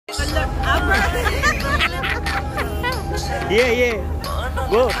ये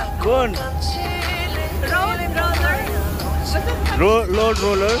go on. Road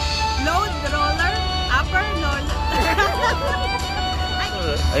roller. Load roller. Upper roller.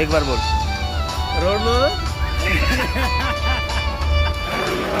 एक बार बोल. Road roller.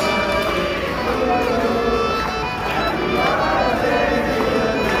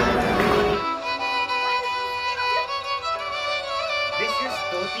 This is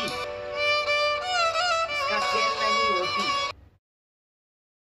dhoti. इसका chain नहीं होती.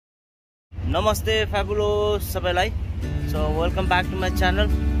 नमस्ते फ्याबुलोस सबैलाई. So welcome back to my channel.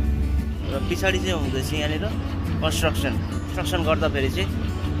 र पछाडि चाहिँ हुँदैछ यहाँनिर कन्स्ट्रक्सन गर्दाखेरि चाहिँ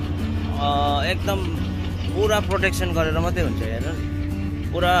एकदम पुरा प्रोटेक्सन गरेर मात्रै हुन्छ हेर.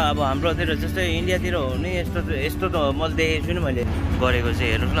 पुरा अब हाम्रोतिर जस्तै इन्डियातिर हो नि यस्तो त मैले देखेको छु नि मैले गरेको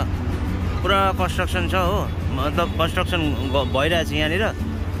चाहिँ हेर्नुहोस् ल. पुरा कन्स्ट्रक्सन छ हो, मतलब कन्स्ट्रक्सन भइरहेछ यहाँनिर.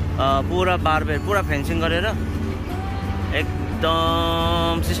 पुरा बारबेर पुरा फेन्सिङ गरेर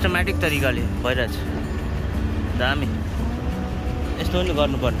एकदम सिस्टमेटिक तरिकाले भइरहेछ. दामी यस्तो पनि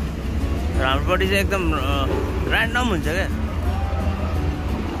गर्नुपर्ने. र हाम्रोपट्टि चाहिँ एकदम ऱ्यान्डम हुन्छ क्या.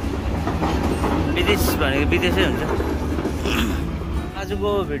 विदेश भनेको विदेशै हुन्छ. आजको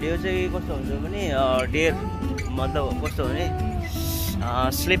भिडियो चाहिँ कस्तो हुन्छ भने डेयर मतलब कस्तो भने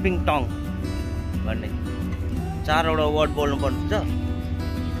स्लिपिङ टङ भन्ने 4वटा वर्ड बोल्नुपर्ने हुन्छ.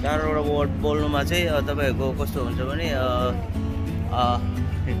 4वटा वर्ड बोल्नुमा चाहिँ तपाईँहरूको कस्तो हुन्छ भने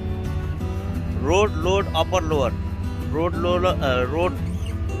road load upper lower, road roller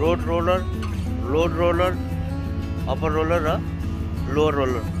upper roller र लोअर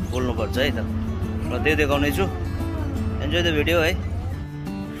रोलर बोल्नुपर्छ है त. र त्यो देखाउने छु. एन्जॉय द वीडियो है.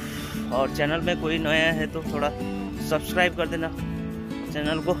 और चैनल में कोई नया है तो थोड़ा सब्सक्राइब कर देना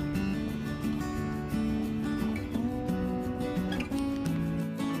चैनल को.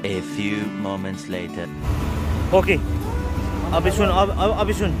 A few moments later. Okay अभी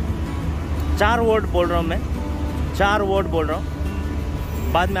सुन 4 वर्ड बोल रहा हूँ मैं. 4 वर्ड बोल रहा हूँ,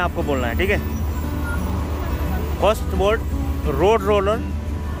 बाद में आपको बोलना है, ठीक है. First word road roller,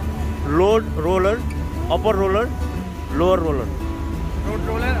 load roller, upper roller, lower roller. Road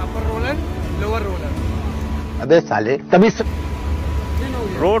roller, upper roller, lower roller. अबे साले तभी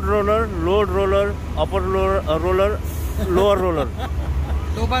road roller, load roller, upper roller, lower roller.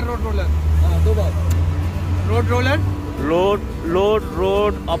 2 बार रोड रोलर. 2 बार road roller, load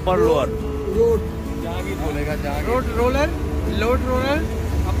upper lower. Road roller, load roller,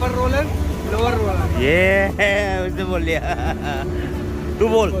 upper roller, lower roller. ये उसने बोल लिया. तू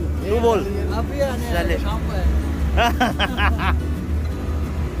बोल चले.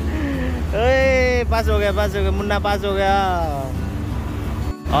 पास हो गया मुन्ना पास हो गया.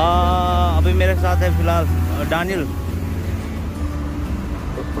 अभी मेरे साथ है फिलहाल Daniel.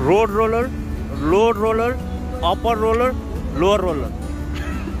 Road roller, load roller, upper roller, lower roller.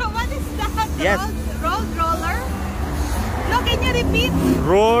 What is that? Yes. Road roller. No, can you repeat?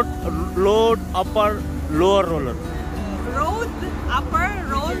 Road load upper lower roller. Road, upper,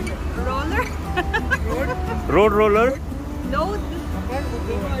 roller. Road roller Load.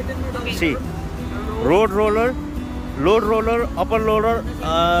 Okay. C. Road roller, load roller, upper roller,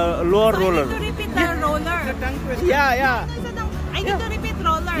 lower So roller. I need to repeat the roller. Yeah. I need to repeat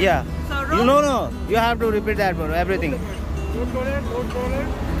roller. Yeah. So You road. no. You have to repeat that one. Everything. Road roller,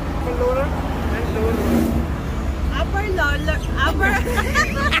 upper roller and lower roller. Upper roller. Upper.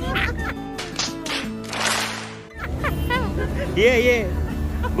 Yeah.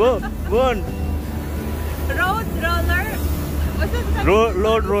 Go on. Road roller. What's this?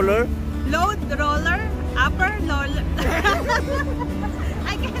 Load roller. Load roller. Upper roller.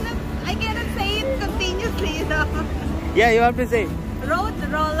 I cannot say it continuously, though. Yeah, you have to say. Road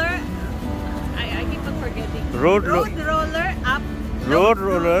roller. I keep on forgetting. Road roller. Up. Road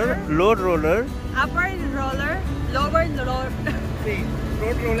roller. Load roller. Upper roller. Lower roller. See,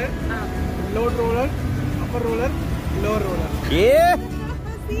 road roller, load roller, upper roller, lower roller. Yeah.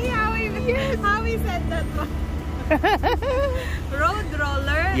 See how he said that one. Road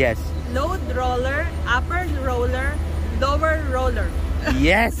roller. Yes. Load roller. Upper roller. Lower roller.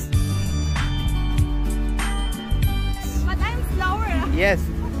 Yes. But I'm slower. Yes.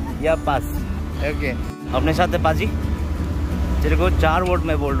 या पास. Okay. अपने साथ है पाजी. तेरे को 4 word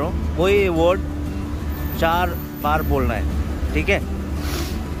मैं बोल रहा हूँ, कोई वर्ड 4 बार बोलना है, ठीक है.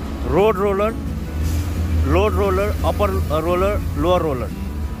 Road roller, load roller, upper roller, lower roller.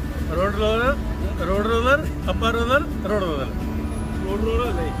 Road roller, upper roller, road roller. Road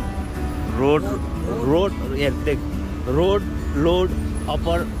roller नहीं. रोड ये देख. Road load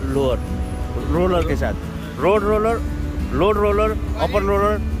upper lower roller के साथ. Road roller, load roller, upper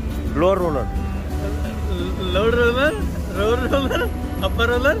roller, lower roller. Load roller, roller upper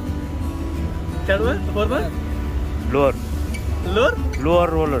roller क्या हुआ four बार lower lower lower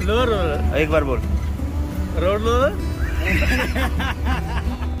roller lower roller एक बार बोल road roller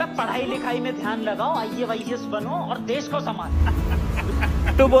पढ़ाई लिखाई में ध्यान लगाओ, IAS बनो और देश को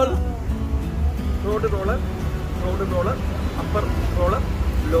संभालो। तू बोल रोड रोलर अपर रोलर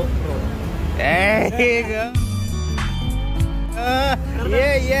लो रोलर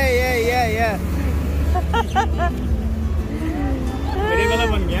ये मेरे वाला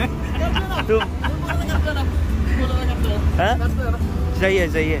बन गया तू हाँ? सही है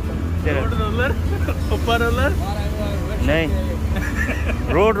तेरा रोड रोलर अपर रोलर नहीं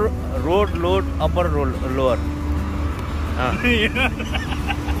रोड लोड अपर लोअर हाँ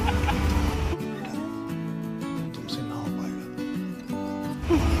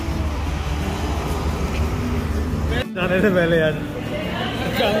जाने से पहले यार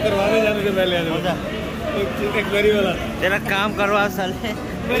काम करवाने जाने से पहले यार एक गरीब वाला तेरा काम करवा साले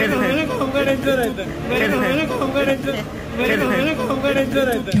मेरे को काम का टेंशन रहता है मेरे को काम का टेंशन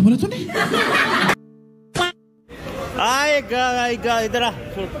रहता है। आएगा इधर आ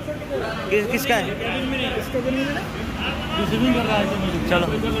किसका है रिसीविंग कर रहा है चलो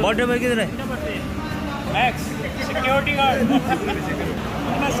बर्थडे बॉय किधर है मैक्स सिक्योरिटी गार्ड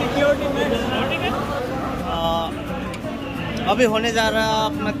अपना सिक्योरिटी मैक्स अभी होने जा रहा है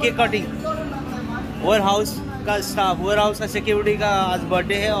अपना केक कटिंग वेयर हाउस का स्टाफ वेयर हाउस का सिक्योरिटी का आज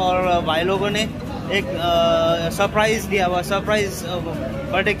बर्थडे है और भाई लोगों ने एक सरप्राइज दिया हुआ सरप्राइज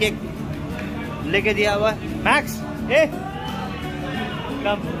बर्थडे केक लेके दिया हुआ max A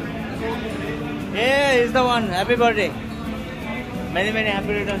come A is the one happy birthday मैंने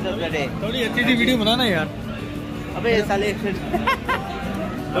happy returns of the day थोड़ी अच्छी सी वीडियो बनाना यार अबे ये साले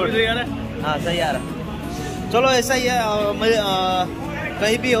हाँ सही आ रहा चलो ऐसा ही है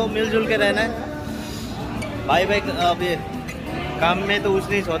कहीं भी हो मिलजुल के रहना है भाई अभी काम में तो ऊंच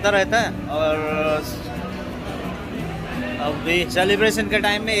नीच होता रहता है और अभी सेलिब्रेशन के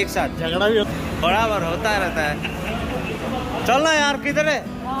टाइम में एक साथ झगड़ा भी बराबर होता रहता है चलना यार किधर है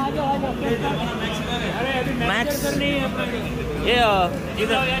मैक्स ये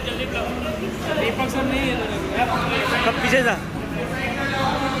इधर कब पीछे था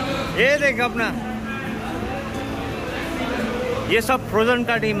ये देख अपना ये सब फ्रोजन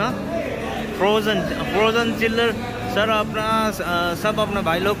का टीम है फ्रोजन चिल्लर सर अपना सब अपना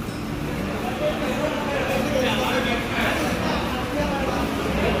भाई लोग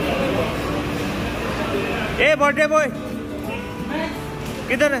ए बर्थडे बॉय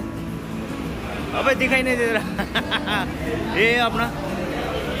किधर है अबे दिखाई नहीं दे रहा ये अपना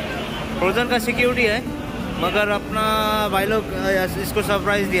फ्रोजन का सिक्योरिटी है मगर अपना भाई लोग इसको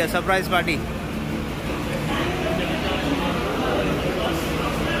सरप्राइज दिया सरप्राइज पार्टी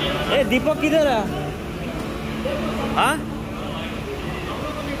ए दीपक किधर है हाँ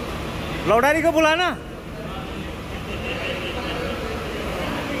लौडारी को बुलाना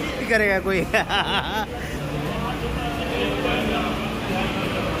करेगा कोई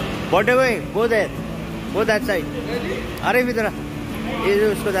birthday boy go that side अरे इधर ये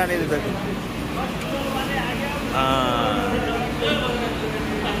जो उसको जाने दे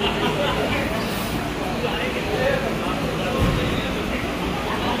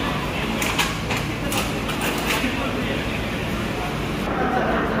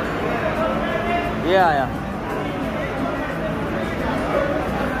ये आया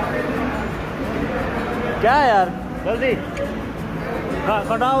क्या है यार जल्दी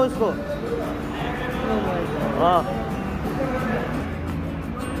कटाओ उसको हाँ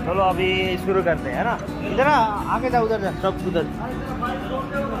चलो अभी शुरू करते हैं ना इधर आगे जा उधर जा सब उधर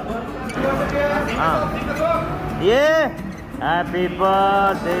हाँ ये हैप्पी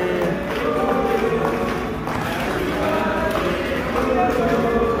बर्थडे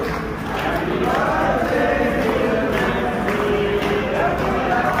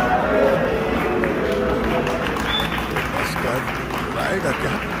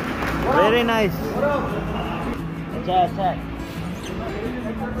वेरी नाइस अच्छा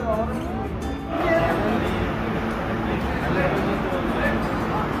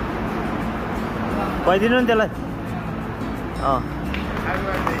पहदिनु नि त्यसलाई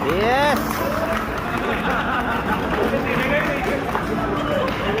यस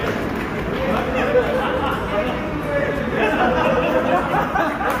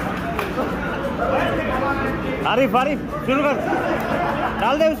आरिफ शुरू कर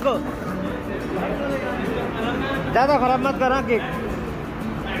डाल दे उसको ज्यादा खराब मत करा केक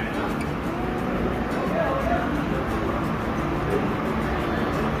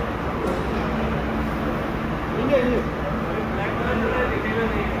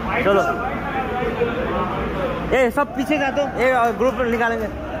चलो ए सब पीछे जा तो ए ग्रुप निकालेंगे।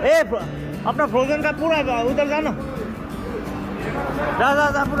 ए अपना फ्रोजन का पूरा उधर जाना,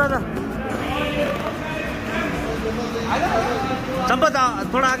 जा पूरा जा। चंपा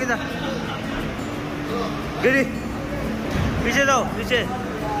थोड़ा आगे जा, गिरी पीछे जाओ, पीछे।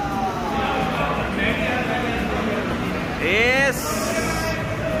 Yes,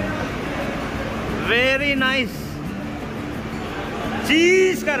 very nice.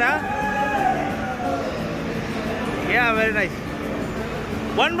 चीज कर या very nice.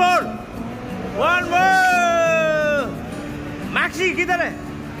 One more maxi किधर है?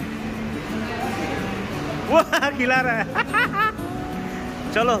 वो खिला रहा है।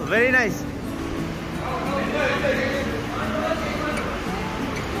 चलो वेरी नाइस।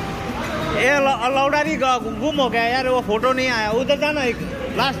 ये लौडारी गुम हो गया यार, वो फोटो नहीं आया। उधर जाना, एक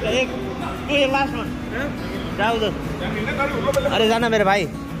लास्ट, एक तू ये लास्ट वन जा उधर। अरे जाना मेरे भाई,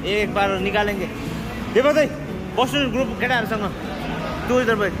 एक बार निकालेंगे। ये बताइए बोस्टन ग्रुप केटाहरूसँग तू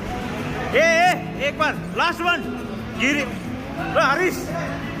इधर भाई। ए एक बार लास्ट वन गिरी हरीश,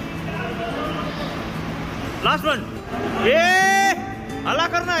 लास्ट वन। ए हल्ला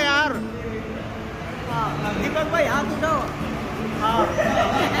करना यार। दीपक भाई हाथ उठाओ।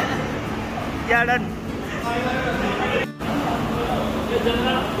 क्या done?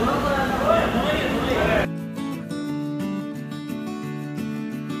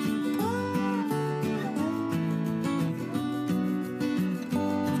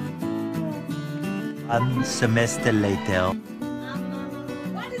 One semester later.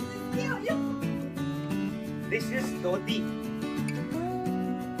 What is this? This is धोती,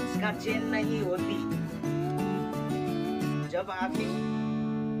 इसका चेन नहीं होती। जब आदमी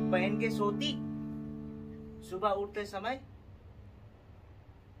पहन के सोती, सुबह उठते समय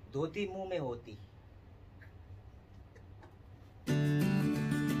धोती मुंह में होती।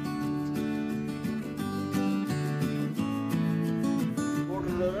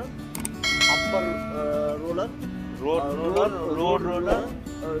 Upper roller, road roller,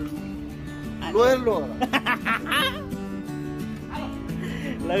 lower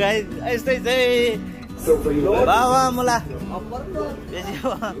लगाई यस्तै चाहिँ। वाह वाह मुला।